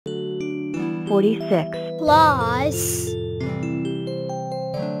46 plus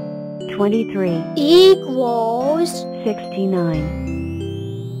 23 equals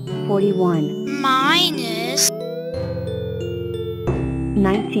 69 41 minus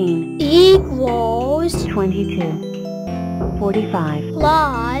 19 equals 22 45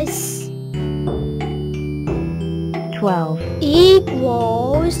 plus 12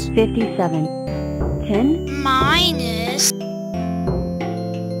 equals 57 10 minus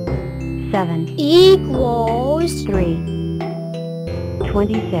 7 equals 3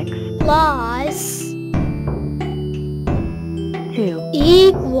 26 plus 2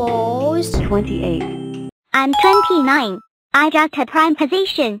 equals 28 I'm 29. I just had prime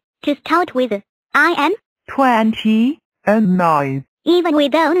position. To start with, I am 29. even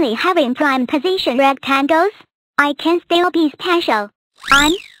with only having prime position rectangles, I can still be special.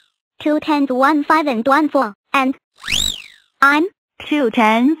 I'm 2 tens, 1 5 and 1 4, and I'm 2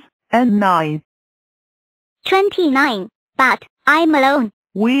 tens and 9. 29, but I'm alone.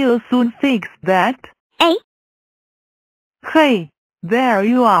 We'll soon fix that. Eh? Hey, there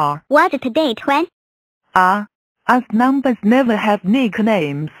you are. What's the date when? Us numbers never have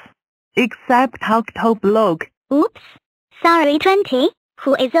nicknames. Except Octoblock. Oops. Sorry, 20.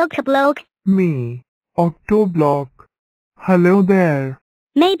 Who is Octoblock? Me, Octoblock. Hello there.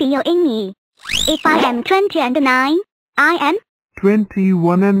 Maybe you're in me. If I am 20 and 9, I am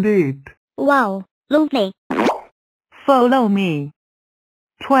 21 and 8. wow, lovely. Follow me.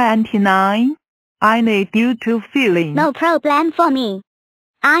 29. I need you to fill in. No problem for me.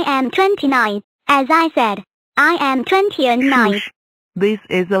 I am 29. As I said, I am 20 and 9. Shush. This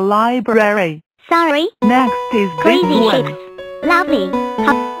is a library. Sorry. Next is this Crazy one. shapes. Lovely.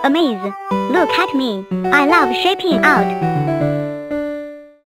 Amazing. Look at me. I love shaping out.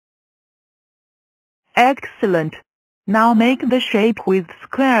 Excellent. Now make the shape with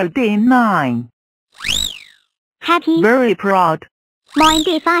square D9. Happy. Very proud. Mind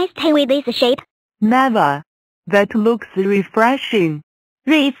if I stay with this shape? Never. That looks refreshing.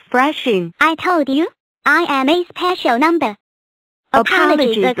 Refreshing. I told you, I am a special number.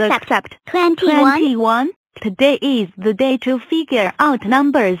 Apologies accept. 21. Today is the day to figure out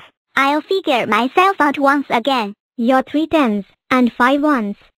numbers. I'll figure myself out once again. Your 3 tens and 5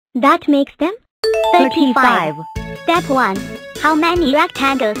 ones. That makes them 35. Step 1. How many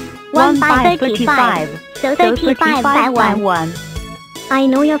rectangles? 1 by 35. So 35 by 1. I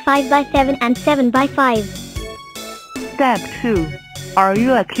know you're 5 by 7 and 7 by 5. Step 2. Are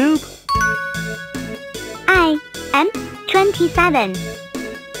you a cube? I am 27.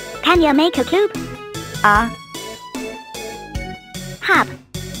 Can you make a cube? Hop.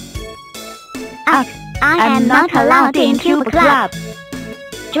 I am not allowed in Cube Club.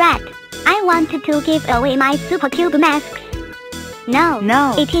 Drat. I wanted to give away my Super Cube masks. No,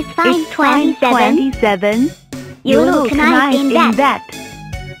 it is fine. 27. You look nice in that.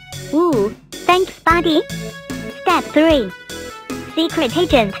 Ooh, thanks, buddy. Step 3. Secret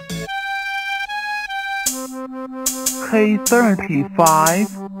Agent.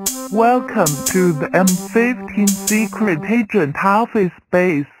 K35. Welcome to the M15 Secret Agent office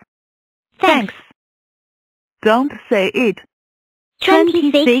space. Thanks. Don't say it.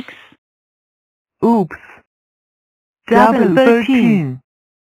 26. Oops. Double 13.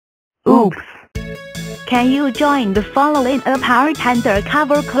 Oops. Can you join the following apart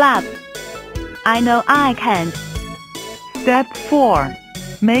undercover club? I know I can't. Step 4.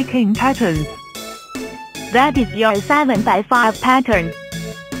 Making patterns. That is your 7 by 5 pattern.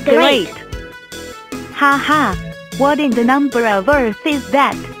 Great. Haha. What in the number of Earth is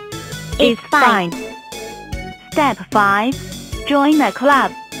that? It's fine. Step 5. Join a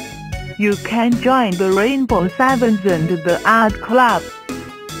club. You can join the Rainbow Sevens and the Art Club.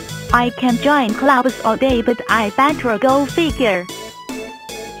 I can join clubs all day, but I better go figure.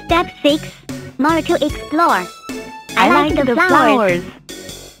 Step 6. More to explore. I like the flowers.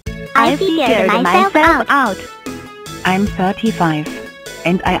 I figured myself out. I'm 35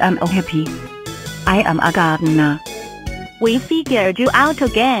 and I am happy. I am a gardener. We figured you out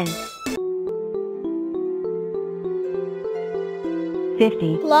again.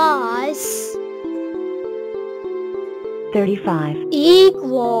 50 plus 35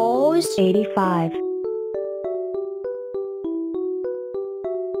 equals 85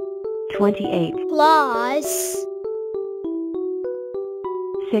 28 plus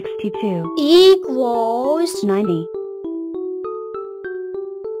 62 equals 90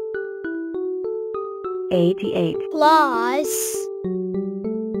 88 plus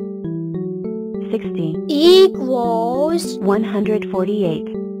 60 equals 148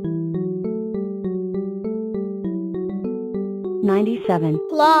 97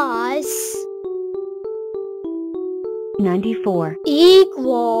 plus 94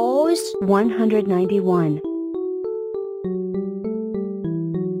 equals 191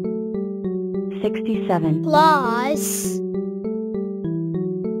 67 plus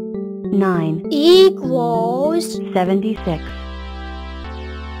 9 equals 76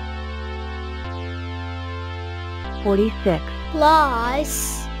 46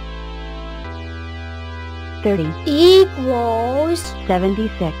 plus 30 equals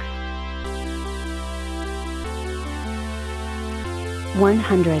 76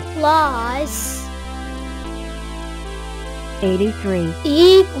 100 plus 83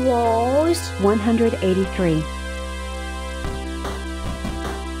 equals 183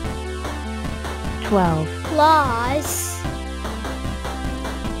 12 plus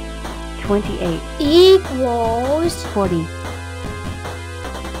 28 equals 40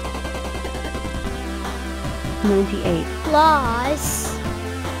 98 plus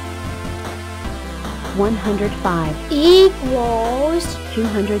 105 equals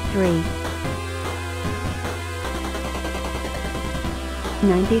 203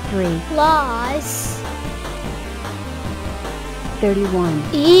 93 plus 31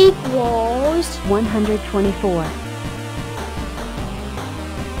 equals 124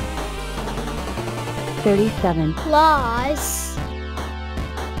 37 plus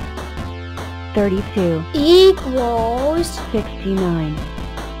 32 equals 69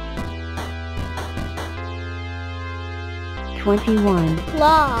 21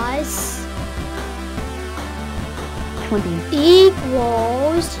 plus 20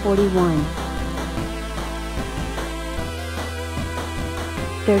 equals 41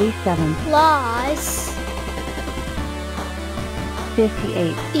 37 plus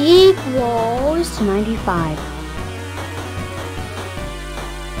 58 equals 95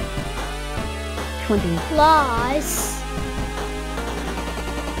 20 plus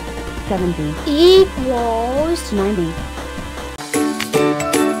 70 equals 90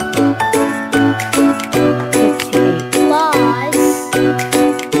 68 plus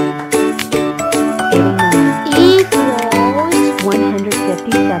 89 equals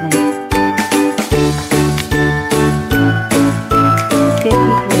 157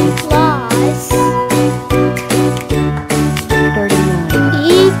 53 plus 39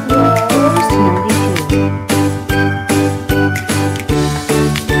 equals 92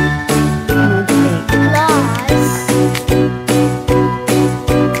 98 plus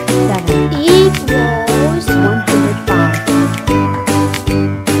 7 equals 105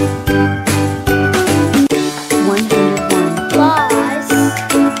 101 plus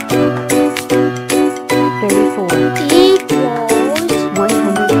 34 equals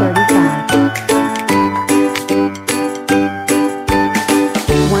 135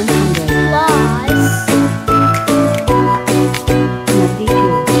 100 plus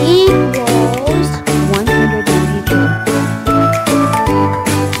 92 equals 192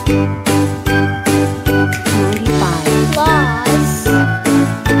 95 plus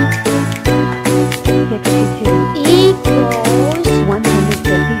 52 equals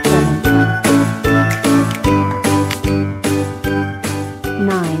 157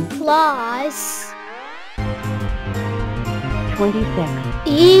 9 plus 26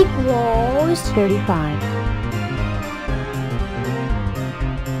 equals 35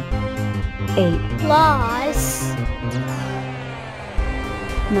 8 plus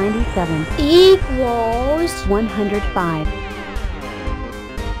 97 equals 105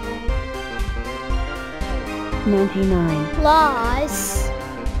 99 plus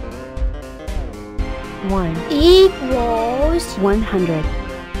 1 equals 100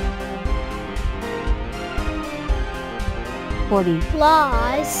 40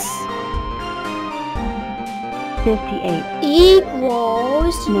 plus 58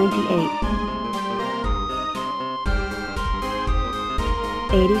 equals 98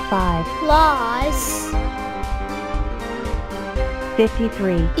 85 plus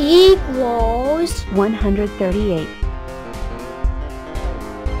 53 equals 138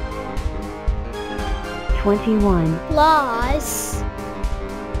 21 plus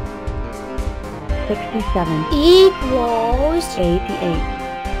 67 equals 88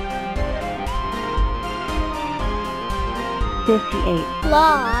 58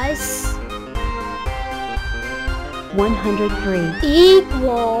 plus 103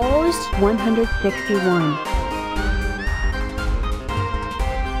 equals 161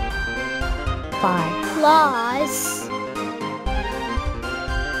 5 plus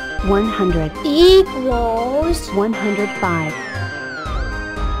 100 equals 105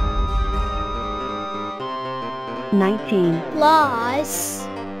 19 plus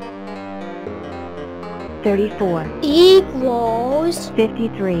 34 equals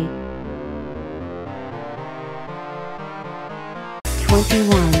 53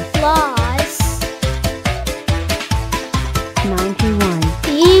 21 plus 91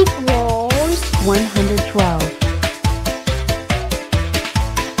 equals 112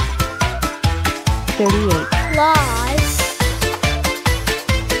 38 plus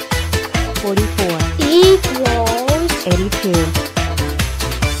 44 equals 82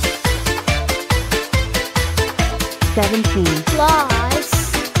 17 plus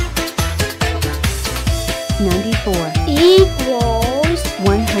 94 equals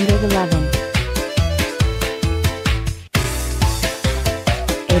 111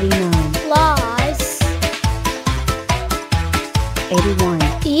 89 plus 81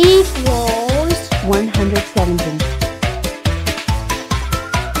 equals 170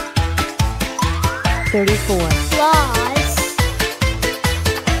 34 plus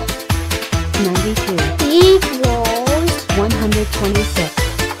 92 equals 126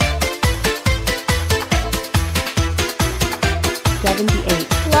 78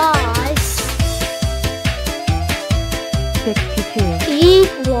 plus 62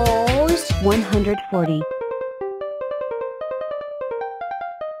 equals 140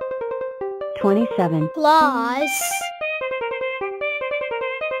 27 plus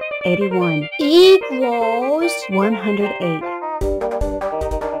 81 equals 108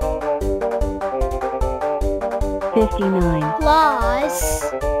 59 plus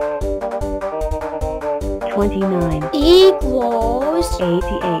 29 equals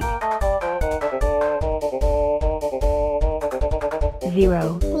 88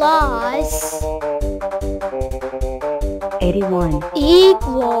 0 plus 81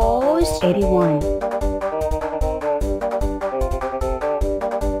 equals 81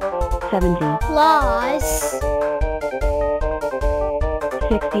 70 plus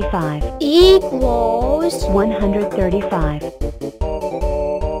 65 equals 135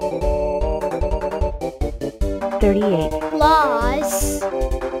 38 plus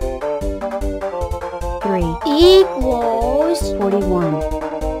 3 equals 41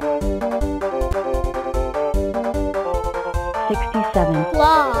 67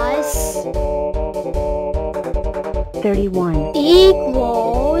 plus 31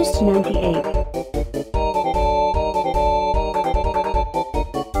 equals 98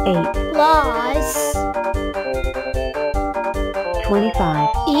 8 plus 25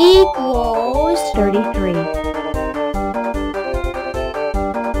 equals 33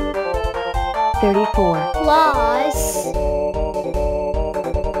 34 plus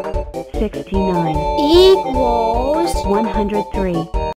 69 equals 103